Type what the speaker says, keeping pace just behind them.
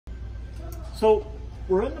So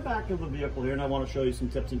we're in the back of the vehicle here, and I want to show you some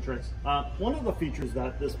tips and tricks. One of the features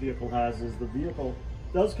that this vehicle has is the vehicle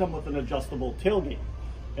does come with an adjustable tailgate.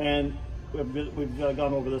 And we've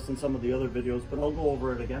gone over this in some of the other videos, but I'll go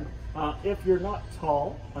over it again. If you're not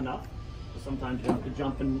tall enough, sometimes you have to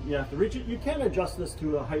jump and you have to reach it, you can adjust this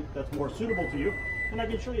to a height that's more suitable to you, and I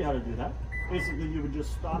can show you how to do that. Basically, you would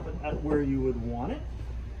just stop it at where you would want it.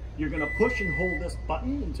 You're going to push and hold this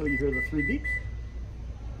button until you hear the 3 beeps.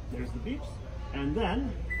 There's the beeps. And then,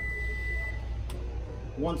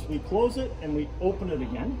 once we close it and we open it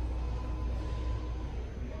again,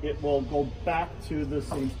 it will go back to the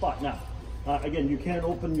same spot. Now, again, you can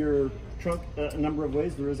open your trunk a number of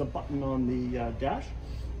ways. There is a button on the dash.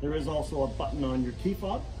 There is also a button on your key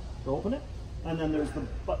fob to open it. And then there's the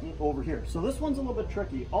button over here. So this one's a little bit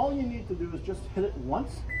tricky. All you need to do is just hit it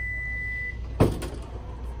once,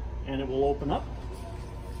 and it will open up.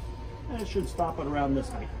 And it should stop it around this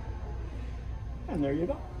height. And there you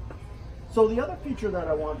go. So the other feature that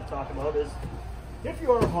I wanted to talk about is if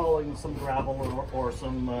you are hauling some gravel or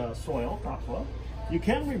some soil, topsoil, you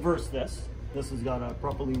can reverse this. This has got a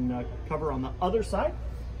propylene cover on the other side,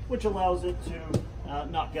 which allows it to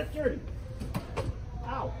not get dirty.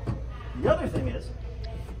 Ow. The other thing is,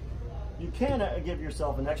 you can give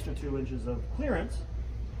yourself an extra 2 inches of clearance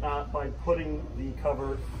by putting the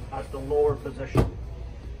cover at the lower position.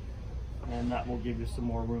 And that will give you some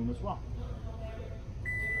more room as well.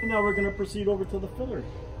 And now we're going to proceed over to the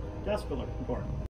gas filler door.